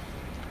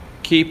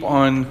 keep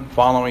on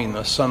following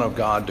the Son of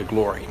God to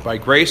glory. By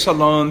grace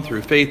alone,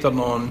 through faith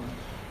alone,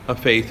 a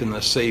faith in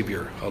the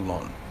Savior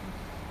alone.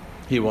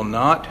 He will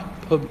not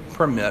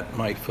permit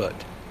my foot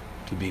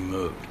to be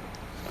moved.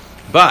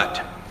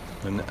 But,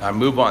 and I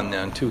move on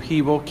then to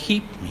he will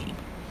keep me.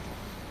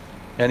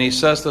 And he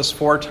says this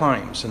 4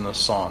 times in the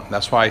song.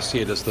 That's why I see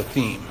it as the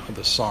theme of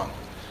the song.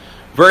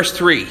 Verse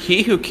 3,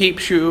 he who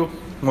keeps you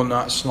will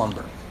not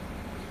slumber.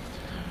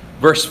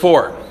 Verse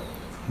 4,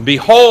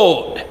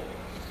 behold.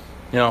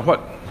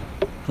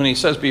 When he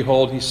says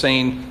behold, he's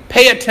saying,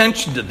 pay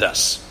attention to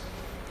this.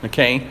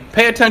 Okay?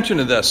 Pay attention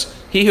to this.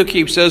 He who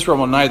keeps Israel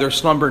will neither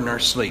slumber nor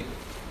sleep.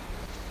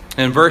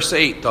 In verse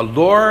 8, the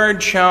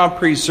Lord shall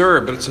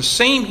preserve. But it's the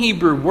same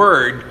Hebrew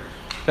word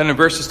that in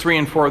verses 3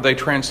 and 4 they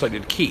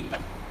translated keep.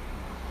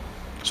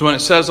 So when it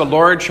says the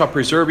Lord shall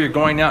preserve your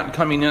going out and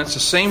coming in, it's the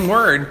same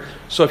word.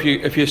 So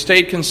if you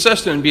stayed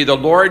consistent, it'd be the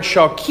Lord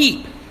shall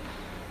keep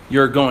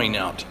your going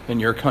out and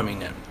your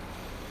coming in.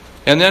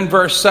 And then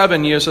verse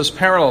 7 uses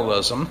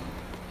parallelism,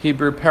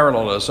 Hebrew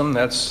parallelism.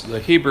 That's the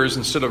Hebrews,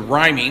 instead of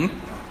rhyming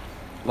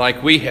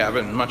like we have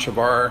in much of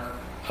our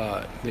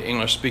the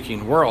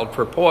English-speaking world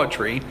for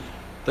poetry,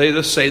 they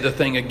just say the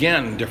thing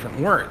again in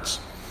different words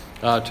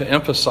to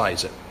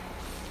emphasize it.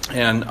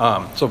 And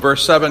so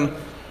verse 7,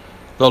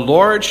 the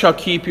Lord shall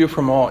keep you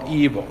from all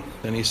evil.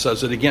 Then he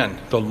says it again,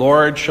 the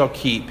Lord shall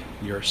keep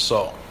your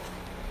soul.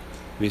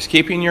 If he's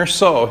keeping your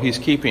soul, he's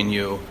keeping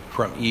you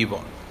from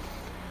evil.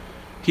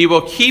 He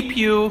will keep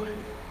you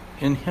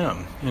in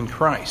him, in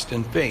Christ,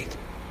 in faith,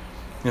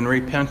 in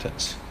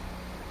repentance.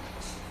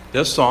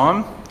 This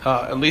psalm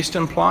at least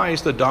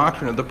implies the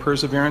doctrine of the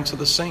perseverance of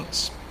the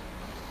saints.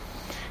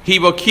 He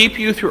will keep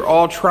you through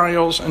all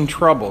trials and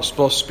troubles,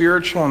 both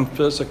spiritual and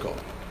physical,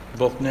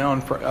 both now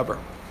and forever.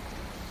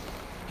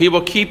 He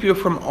will keep you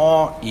from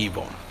all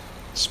evil,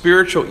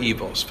 spiritual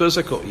evils,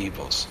 physical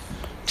evils,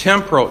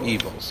 temporal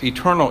evils,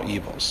 eternal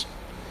evils.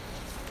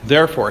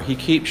 Therefore, he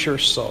keeps your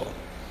soul,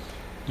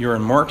 your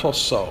immortal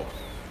soul,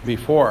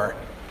 before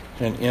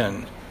and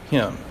in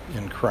him,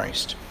 in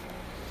Christ.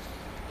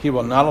 He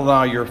will not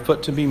allow your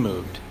foot to be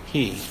moved.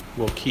 He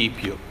will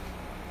keep you.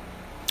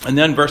 And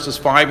then verses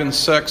 5 and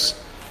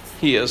 6,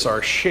 he is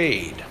our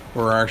shade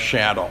or our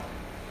shadow.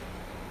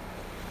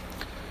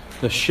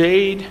 The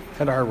shade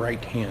at our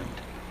right hand.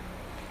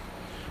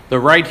 The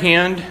right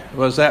hand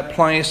was that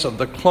place of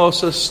the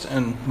closest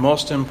and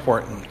most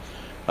important.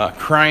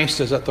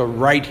 Christ is at the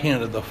right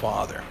hand of the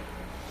Father.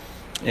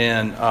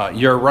 And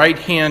your right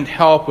hand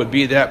help would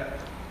be that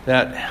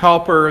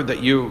helper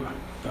that you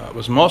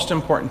was most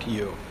important to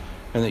you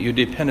and that you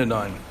depended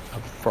on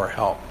for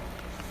help.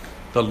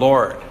 The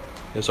Lord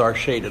is our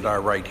shade at our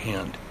right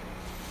hand.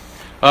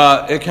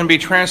 It can be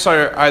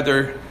translated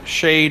either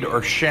shade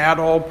or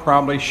shadow.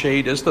 Probably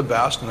shade is the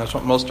best, and that's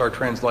what most of our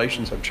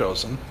translations have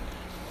chosen.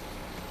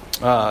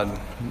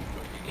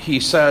 He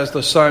says,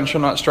 the sun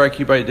shall not strike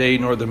you by day,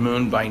 nor the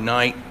moon by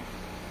night.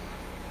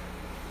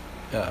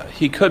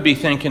 He could be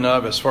thinking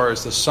of, as far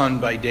as the sun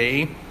by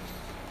day,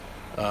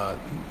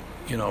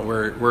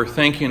 we're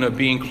thinking of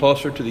being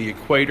closer to the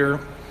equator,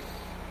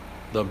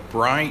 the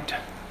bright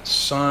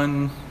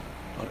sun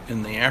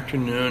in the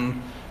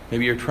afternoon.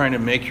 Maybe you're trying to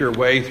make your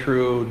way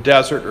through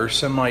desert or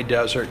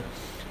semi-desert,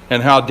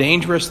 and how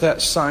dangerous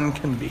that sun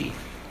can be.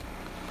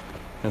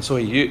 And so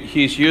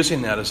he's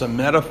using that as a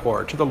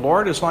metaphor. To the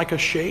Lord is like a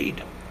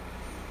shade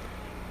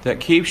that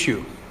keeps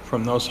you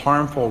from those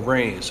harmful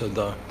rays of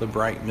the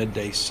bright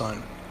midday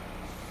sun.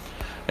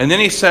 And then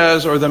he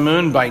says, or the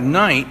moon by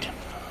night.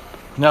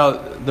 Now,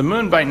 the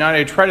moon by night,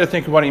 I try to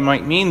think of what he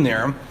might mean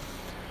there.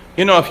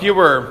 If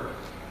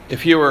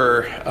you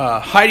were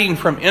hiding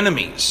from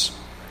enemies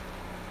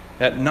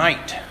at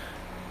night,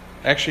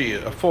 actually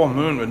a full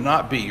moon would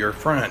not be your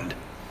friend,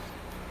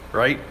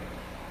 right?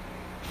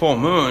 Full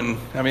moon,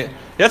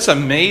 it's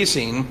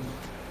amazing.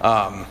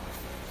 Have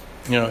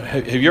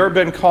you ever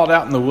been called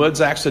out in the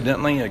woods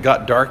accidentally and it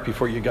got dark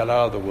before you got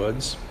out of the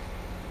woods?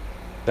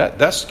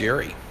 That's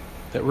scary.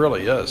 It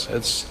really is.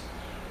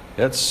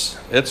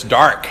 It's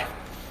dark.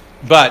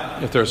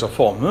 But if there's a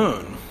full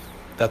moon,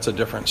 that's a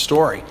different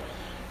story.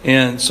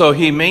 And so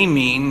he may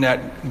mean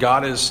that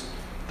God is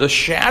the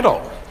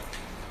shadow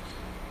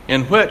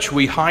in which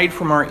we hide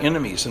from our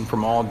enemies and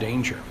from all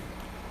danger.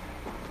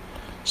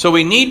 So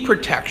we need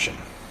protection.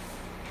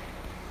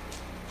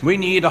 We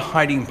need a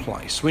hiding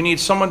place. We need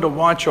someone to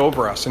watch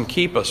over us and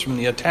keep us from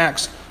the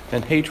attacks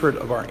and hatred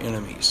of our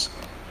enemies.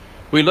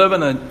 We live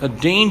in a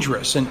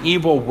dangerous and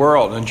evil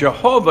world, and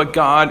Jehovah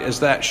God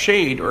is that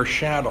shade or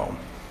shadow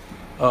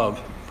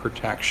of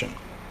protection.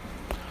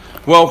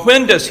 Well,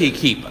 when does he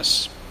keep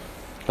us?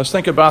 Let's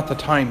think about the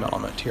time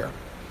element here.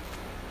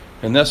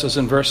 And this is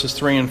in verses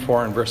 3 and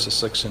 4 and verses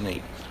 6 and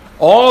 8.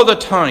 All the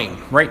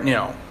time, right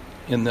now,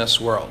 in this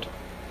world,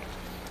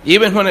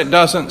 even when it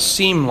doesn't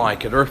seem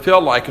like it or feel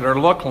like it or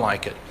look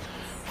like it,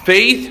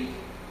 faith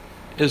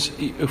is,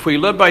 if we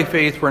live by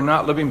faith, we're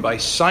not living by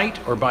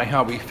sight or by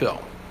how we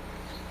feel.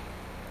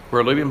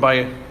 We're living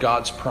by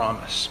God's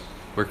promise.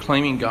 We're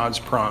claiming God's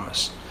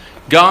promise.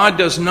 God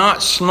does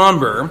not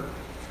slumber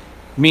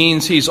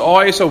means he's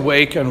always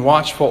awake and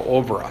watchful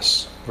over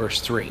us. Verse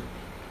 3.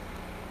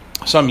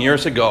 Some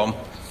years ago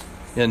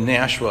in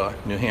Nashua,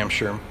 New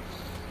Hampshire,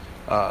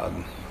 I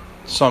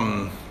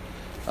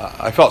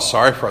felt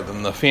sorry for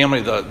them. The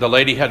family, the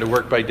lady had to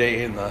work by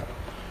day and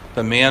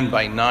the man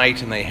by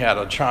night, and they had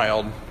a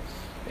child.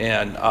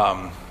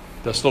 And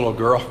this little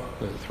girl,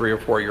 3 or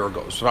 4 year old,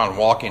 was found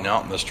walking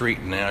out in the street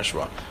in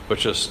Nashua,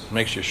 which just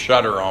makes you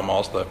shudder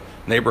almost, the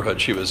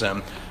neighborhood she was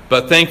in.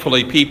 But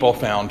thankfully, people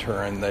found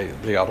her, and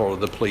they got hold of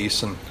the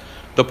police. And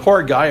the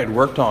poor guy had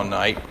worked all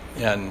night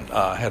and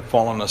had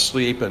fallen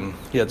asleep, and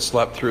he had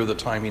slept through the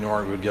time he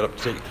normally would get up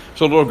to take.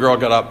 So the little girl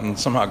got up and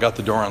somehow got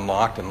the door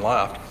unlocked and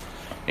left.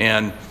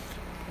 And,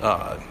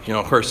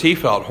 of course, he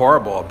felt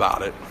horrible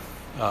about it,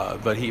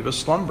 but he was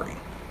slumbering.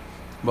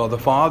 Well, the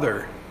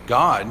Father,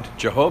 God,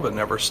 Jehovah,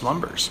 never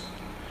slumbers.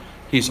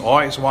 He's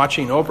always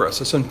watching over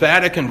us. It's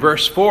emphatic in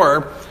verse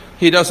 4.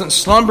 He doesn't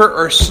slumber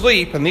or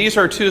sleep, and these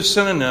are two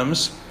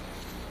synonyms.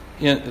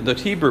 The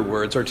Hebrew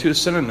words are two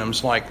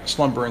synonyms like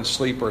slumber and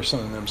sleep are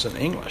synonyms in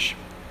English.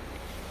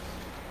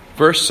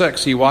 Verse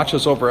 6, he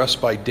watches over us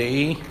by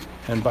day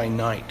and by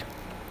night.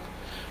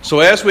 So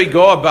as we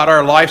go about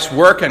our life's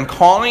work and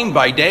calling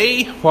by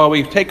day, while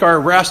we take our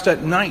rest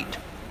at night.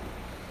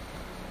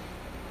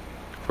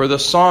 For the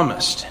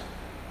psalmist,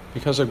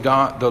 because of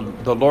God,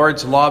 the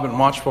Lord's love and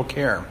watchful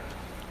care,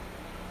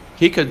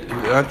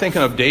 I'm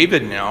thinking of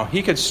David now,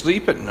 he could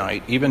sleep at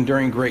night, even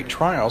during great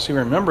trials. He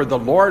remembered the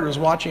Lord was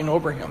watching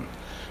over him.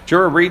 Did you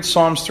ever read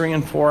Psalms 3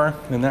 and 4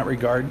 in that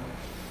regard?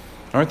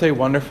 Aren't they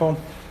wonderful?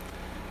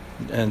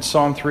 In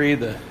Psalm 3,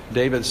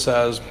 David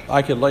says,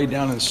 I could lay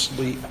down and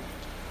sleep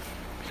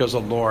because the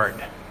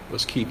Lord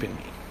was keeping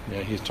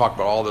me. He's talked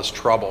about all this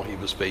trouble he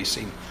was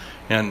facing.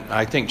 And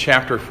I think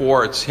chapter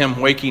 4, it's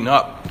him waking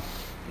up.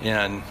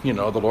 And, the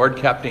Lord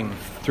kept him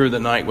through the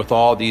night with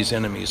all these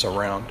enemies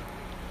around.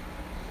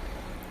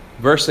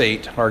 Verse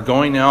 8, our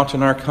going out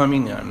and our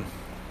coming in,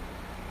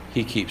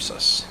 he keeps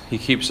us. He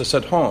keeps us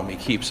at home. He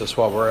keeps us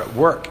while we're at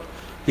work.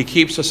 He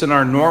keeps us in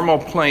our normal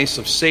place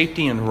of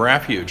safety and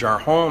refuge, our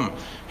home.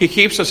 He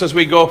keeps us as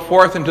we go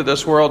forth into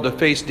this world to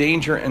face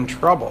danger and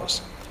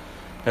troubles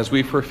as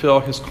we fulfill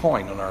his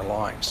calling in our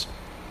lives.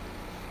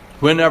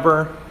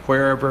 Whenever,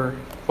 wherever,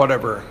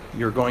 whatever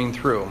you're going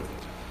through,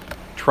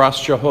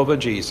 trust Jehovah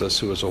Jesus,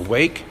 who is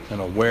awake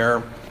and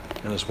aware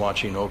and is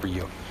watching over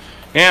you.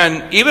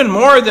 And even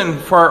more than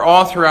for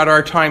all throughout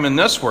our time in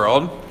this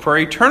world, for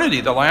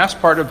eternity, the last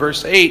part of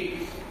verse 8,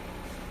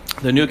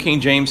 the New King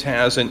James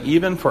has, and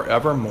even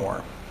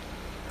forevermore.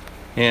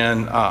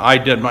 And I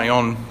did my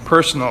own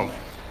personal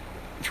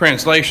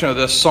translation of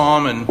this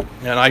psalm, and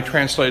I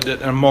translated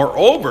it, and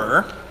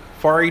moreover,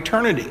 for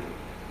eternity.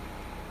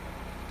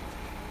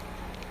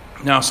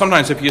 Now,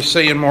 sometimes if you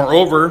say and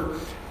moreover,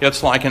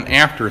 it's like an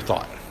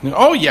afterthought.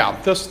 Oh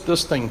yeah,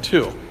 this thing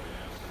too.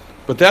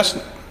 But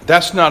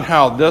that's not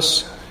how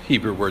this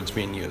Hebrew word's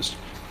being used.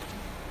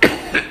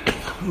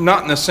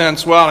 Not in the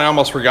sense, well, I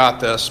almost forgot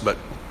this, but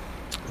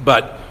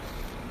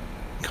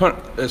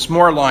it's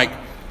more like,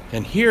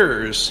 and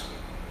here's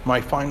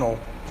my final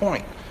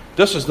point.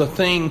 This is the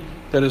thing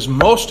that is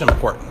most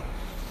important.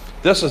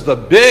 This is the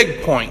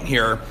big point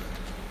here,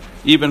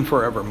 even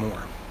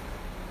forevermore.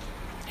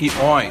 He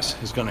always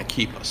is going to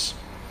keep us.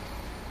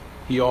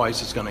 He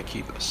always is going to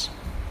keep us.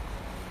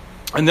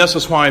 And this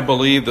is why I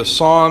believe the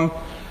psalm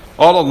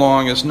all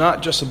along is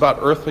not just about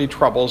earthly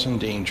troubles and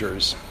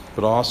dangers,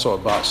 but also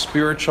about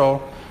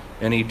spiritual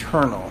and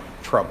eternal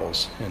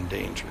troubles and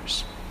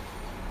dangers.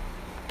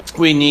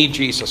 We need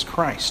Jesus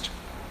Christ.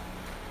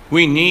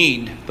 We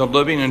need the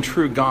living and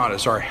true God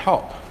as our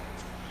help.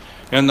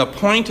 And the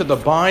point of the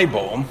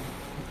Bible,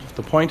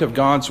 the point of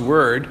God's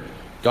Word,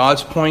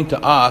 God's point to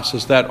us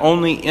is that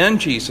only in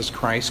Jesus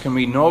Christ can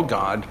we know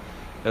God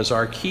as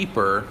our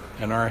keeper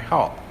and our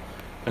help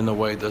in the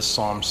way this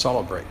psalm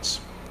celebrates.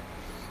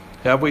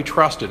 Have we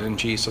trusted in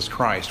Jesus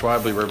Christ? Well,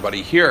 I believe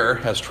everybody here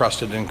has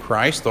trusted in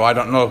Christ, though I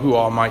don't know who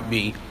all might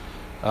be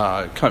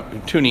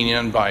tuning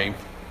in by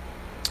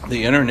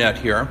the internet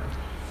here.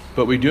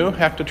 But we do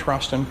have to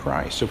trust in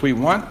Christ. If we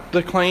want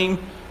to claim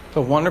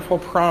the wonderful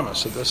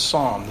promise of this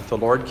psalm that the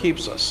Lord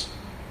keeps us,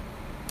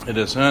 it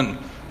is in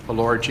the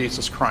Lord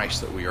Jesus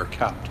Christ that we are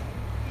kept.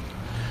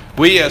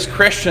 We as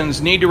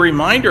Christians need to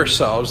remind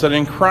ourselves that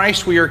in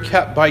Christ we are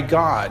kept by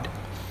God,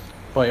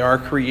 by our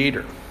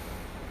Creator,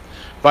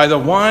 by the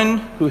one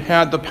who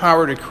had the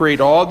power to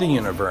create all the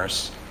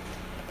universe.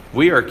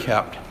 We are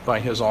kept by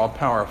his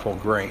all-powerful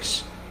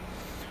grace.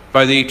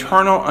 By the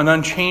eternal and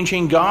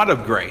unchanging God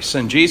of grace.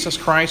 In Jesus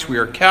Christ we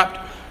are kept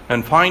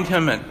and find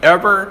him an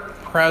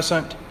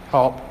ever-present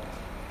help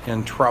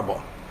in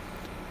trouble.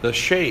 The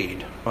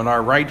shade on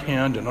our right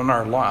hand and on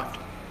our left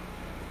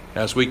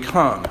as we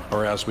come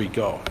or as we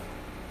go.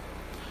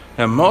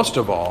 And most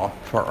of all,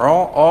 for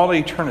all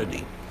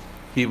eternity,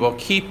 he will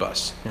keep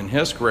us in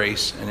his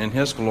grace and in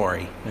his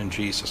glory in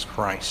Jesus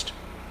Christ.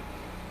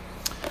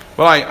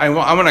 Well, I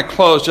want to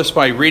close just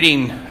by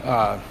reading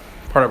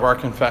part of our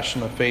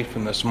confession of faith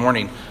from this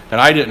morning.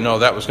 And I didn't know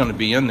that was going to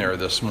be in there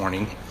this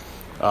morning.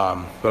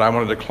 But I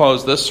wanted to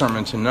close this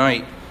sermon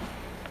tonight,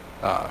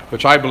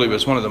 which I believe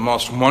is one of the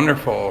most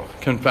wonderful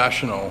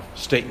confessional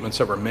statements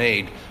ever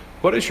made.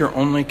 What is your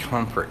only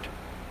comfort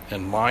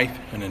in life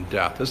and in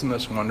death? Isn't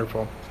this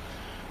wonderful?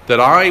 That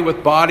I,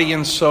 with body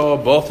and soul,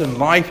 both in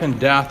life and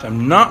death,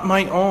 am not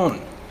my own,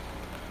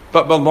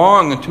 but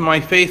belong unto my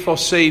faithful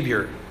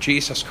Savior,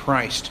 Jesus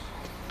Christ,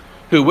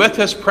 who with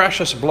his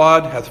precious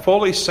blood hath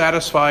fully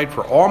satisfied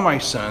for all my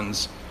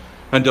sins,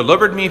 and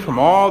delivered me from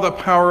all the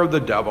power of the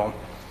devil,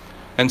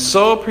 and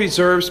so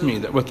preserves me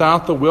that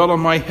without the will of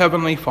my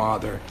heavenly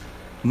Father,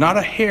 not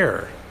a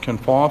hair can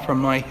fall from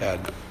my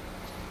head.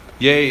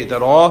 Yea,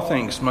 that all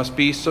things must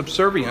be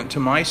subservient to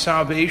my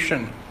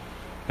salvation,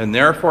 and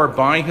therefore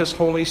by his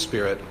Holy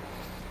Spirit,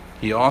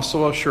 he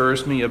also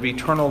assures me of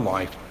eternal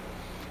life,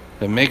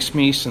 and makes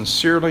me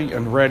sincerely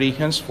and ready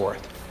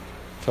henceforth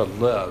to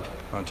live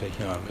unto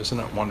him. Isn't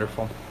it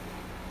wonderful?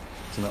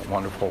 Isn't it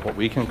wonderful what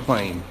we can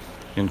claim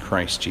in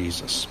Christ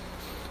Jesus?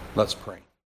 Let's pray.